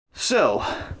So,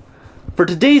 for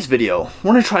today's video,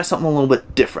 we're going to try something a little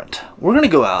bit different. We're going to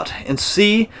go out and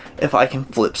see if I can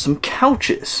flip some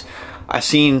couches. I've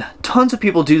seen tons of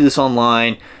people do this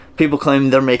online. People claim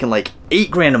they're making like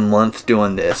 8 grand a month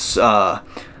doing this. Somebody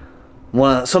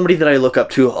that I look up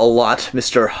to a lot,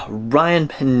 Mr. Ryan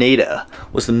Pineda,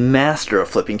 was the master of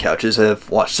flipping couches. I've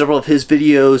watched several of his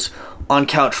videos on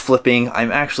couch flipping.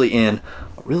 I'm actually in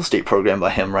a real estate program by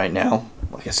him right now.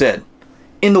 Like I said,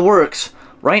 in the works.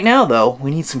 Right now though, we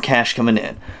need some cash coming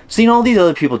in. Seen all these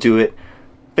other people do it.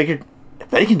 Figured if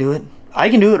they can do it, I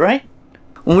can do it, right?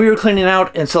 When we were cleaning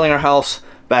out and selling our house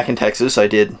back in Texas, I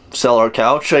did sell our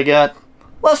couch. I got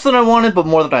less than I wanted, but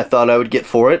more than I thought I would get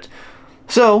for it.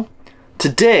 So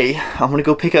today, I'm going to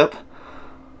go pick up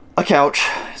a couch.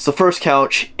 It's the first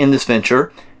couch in this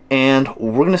venture, and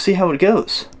we're going to see how it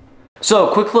goes.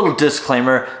 So, quick little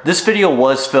disclaimer, this video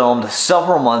was filmed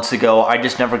several months ago. I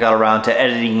just never got around to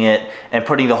editing it and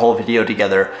putting the whole video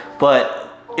together.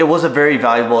 But it was a very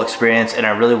valuable experience, and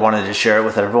I really wanted to share it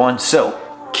with everyone. So,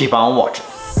 keep on watching.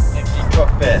 Empty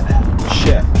truck bed,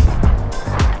 check.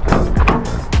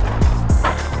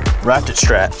 Ratchet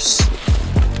straps,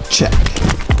 check.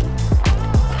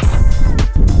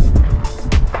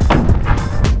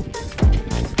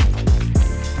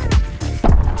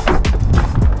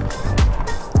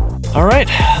 Alright,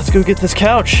 let's go get this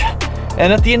couch.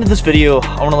 And at the end of this video,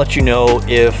 I want to let you know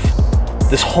if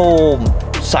this whole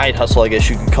side hustle, I guess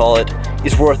you could call it,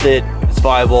 is worth it, if it's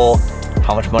viable,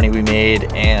 how much money we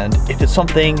made, and if it's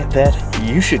something that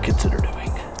you should consider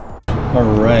doing.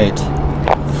 Alright,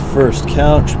 first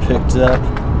couch picked up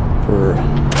for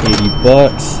 80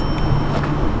 bucks.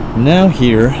 Now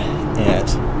here at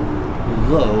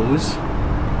Lowe's,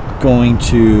 going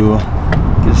to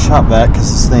get a shop vac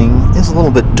because this thing is a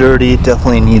little bit dirty. It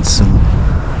definitely needs some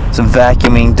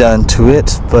vacuuming done to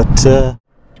it, but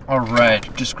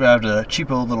alright, just grabbed a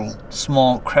cheapo little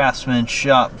small Craftsman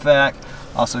shop vac.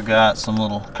 Also got some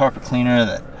little carpet cleaner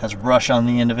that has a brush on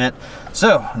the end of it.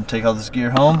 So I'm gonna take all this gear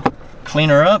home, clean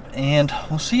her up, and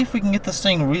we'll see if we can get this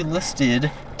thing relisted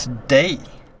today.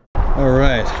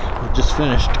 Alright, we just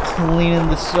finished cleaning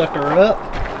this sucker up,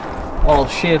 all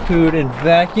shampooed and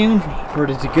vacuumed,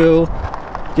 ready to go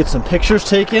get some pictures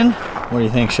taken. What do you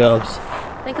think, Shubs?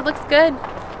 I think it looks good.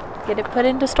 Get it put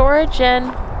into storage and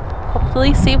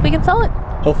hopefully see if we can sell it.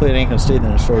 Hopefully it ain't gonna stay in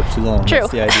the storage too long. True.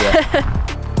 That's the idea.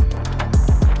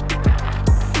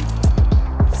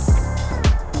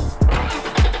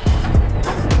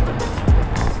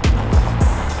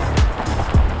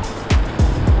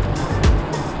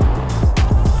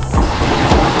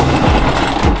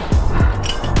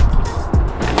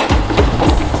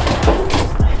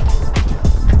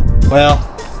 Well,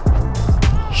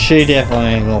 she definitely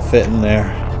ain't gonna fit in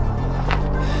there.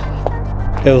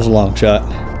 It was a long shot.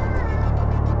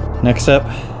 Next up.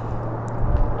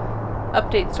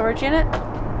 Update storage unit?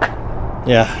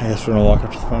 Yeah, I guess we're gonna walk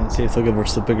up to the front and see if they'll give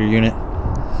us the bigger unit.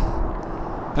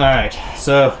 Alright,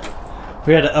 so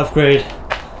we had to upgrade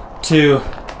to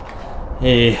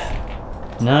a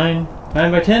 9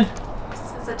 by 10? This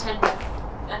is a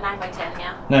 9 by 10,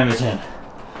 yeah. 9 by 10.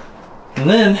 And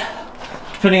then,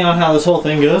 depending on how this whole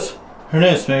thing goes, who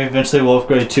knows, maybe eventually we'll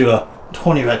upgrade to a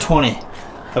 20 by 20.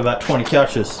 About 20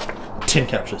 couches. 10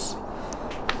 couches.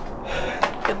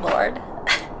 Good lord.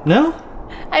 No?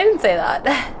 I didn't say that.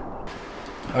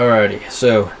 Alrighty,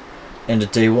 so end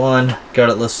of day 1, got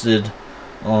it listed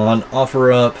on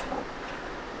OfferUp.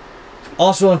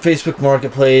 Also on Facebook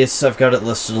Marketplace, I've got it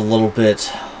listed a little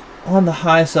bit on the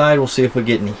high side. We'll see if we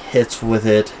get any hits with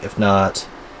it. If not,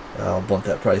 I'll bump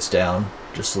that price down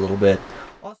just a little bit.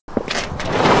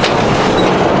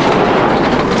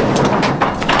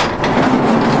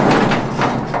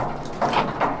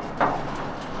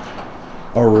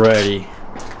 Alrighty,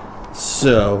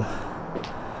 so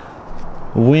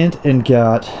went and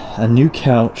got a new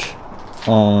couch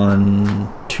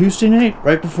on Tuesday night,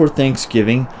 right before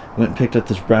Thanksgiving. Went and picked up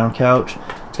this brown couch.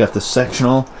 It's got the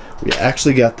sectional. We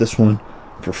actually got this one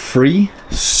for free,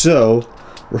 so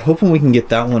we're hoping we can get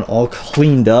that one all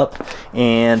cleaned up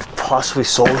and possibly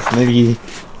sold for maybe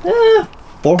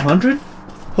 400,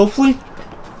 hopefully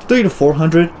 300 to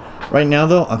 400. Right now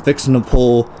though, I'm fixing to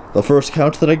pull the first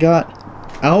couch that I got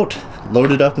out,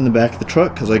 load it up in the back of the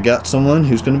truck because I got someone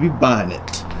who's going to be buying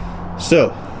it. So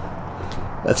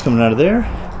that's coming out of there,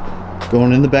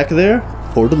 going in the back of there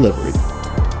for delivery.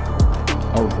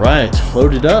 Alright,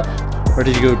 loaded up,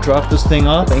 ready to go drop this thing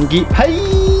off and get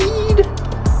paid.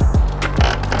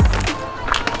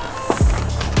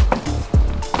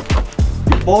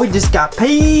 Your boy just got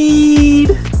paid.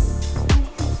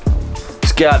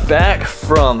 Just got back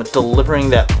from delivering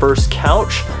that first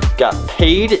couch. got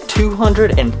paid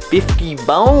 250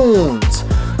 bones.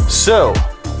 So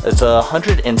it's a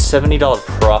 $170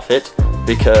 profit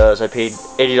because I paid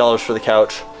 $80 for the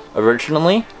couch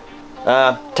originally.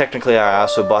 Technically I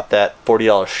also bought that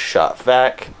 $40 shop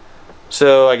vac.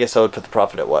 So I guess I would put the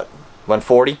profit at what?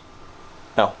 140?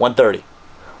 No, 130.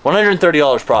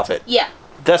 $130 profit. Yeah.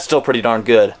 That's still pretty darn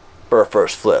good for a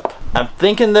first flip. I'm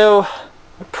thinking though,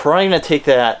 I'm probably gonna take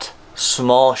that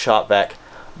small shop vac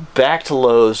back to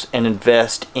Lowe's and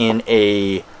invest in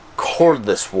a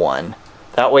cordless one.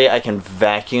 That way I can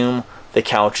vacuum the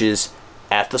couches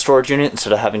at the storage unit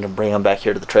instead of having to bring them back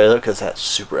here to the trailer, because that's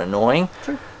super annoying.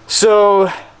 Sure.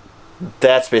 So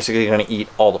that's basically going to eat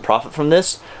all the profit from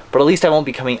this, but at least I won't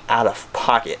be coming out of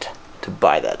pocket to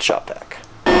buy that shop vac.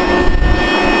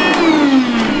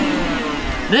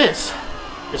 This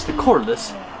is the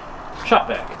cordless shop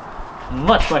vac.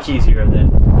 Much easier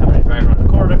than having to drive around the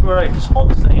cord everywhere. I just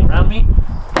hold this thing around me,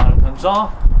 bottom comes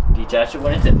off, detach it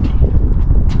when it's empty.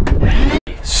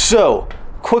 So,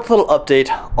 quick little update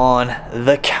on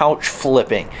the couch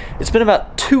flipping. It's been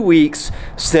about 2 weeks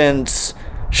since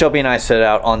Shelby and I set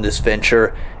out on this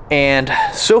venture, and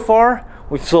so far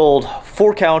we've sold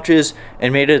 4 couches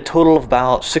and made a total of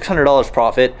about $600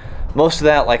 profit. Most of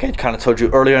that, like I kind of told you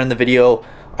earlier in the video,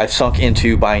 I've sunk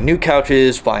into buying new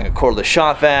couches, buying a cordless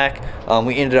shop vac.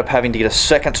 We ended up having to get a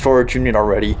second storage unit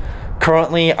already.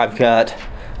 Currently, I've got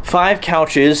 5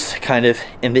 couches kind of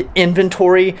in the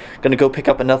inventory. Gonna go pick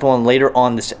up another one later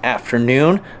on this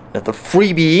afternoon. Another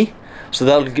freebie. So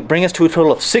that'll bring us to a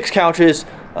total of 6 couches.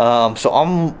 So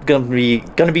I'm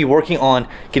gonna be working on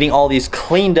getting all these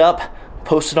cleaned up,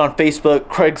 posted on Facebook,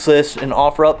 Craigslist, and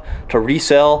OfferUp to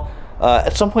resell.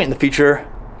 At some point in the future,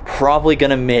 probably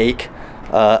gonna make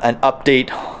an update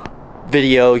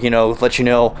video, you know, let you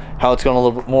know how it's going a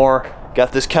little bit more.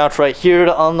 Got this couch right here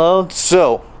to unload,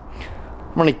 so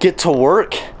I'm gonna get to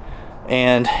work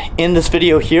and end this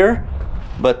video here.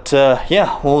 But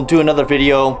yeah, we'll do another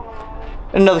video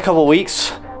in another couple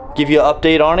weeks, give you an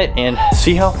update on it and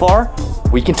see how far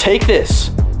we can take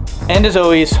this. And as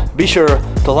always, be sure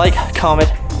to like, comment,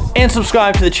 and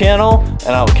subscribe to the channel,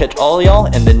 and I will catch all y'all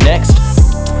in the next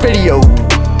video.